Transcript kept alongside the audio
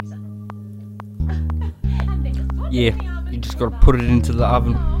Yeah, you just gotta put it into the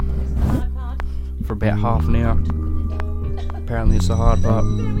oven for about half an hour. Apparently it's the hard part.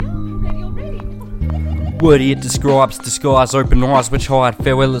 Word it describes disguise, open eyes which hide.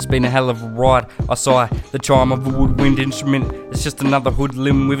 Farewell, it's been a hell of a ride. I sigh, the chime of a woodwind instrument. It's just another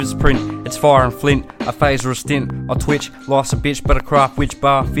hoodlum with his print. It's fire and flint, a phase or a stint. I twitch, life's a bitch, but a craft which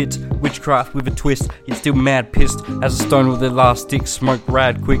bar fits. Witchcraft with a twist, yet still mad pissed. As a stone with their last stick, smoke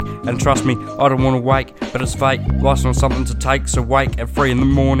rad quick. And trust me, I don't wanna wake, but it's fate. Life's not something to take, so wake at 3 in the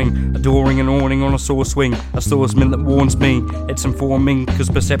morning. Adoring an awning on a sore swing. A swordsman that warns me, it's informing. Cause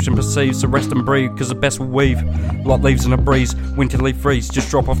perception perceives, so rest and breathe. Cause the best will weave, like leaves in a breeze. Winter leaf freeze, just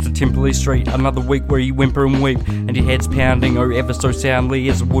drop off to Timperley Street. Another week where you whimper and weep, and your head's pounding, oh ever so soundly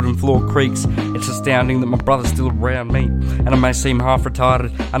as the wooden floor creaks. It's astounding that my brother's still around me, and I may seem half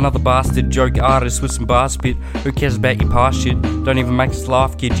retarded. Another bastard joke artist with some bar spit. Who cares about your past shit? Don't even make us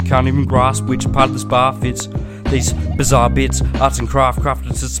laugh, kid. You can't even grasp which part of this bar fits. These bizarre bits, arts and craft,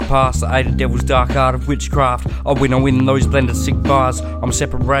 crafted to surpass the aided devil's dark art of witchcraft. I win those blended sick bars. I'm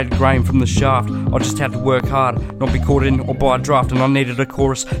separated grain from the shaft. I just had to work hard, not be caught in or by a draft, and I needed a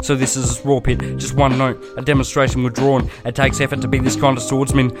chorus, so this is a raw pit. Just one note, a demonstration withdrawn. It takes effort to be this kind of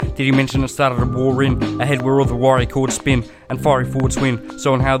swordsman. Did he mention it started a war in a head where all the warrior chords spin and fiery forwards win?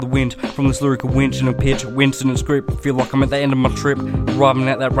 So inhale the wind from this lyrical winch in a pitch, wince in its grip. Feel like I'm at the end of my trip, arriving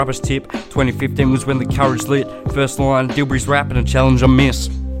at that rubbish tip. 2015 was when the courage lit. First line, Dillbree's rap and a challenge I miss.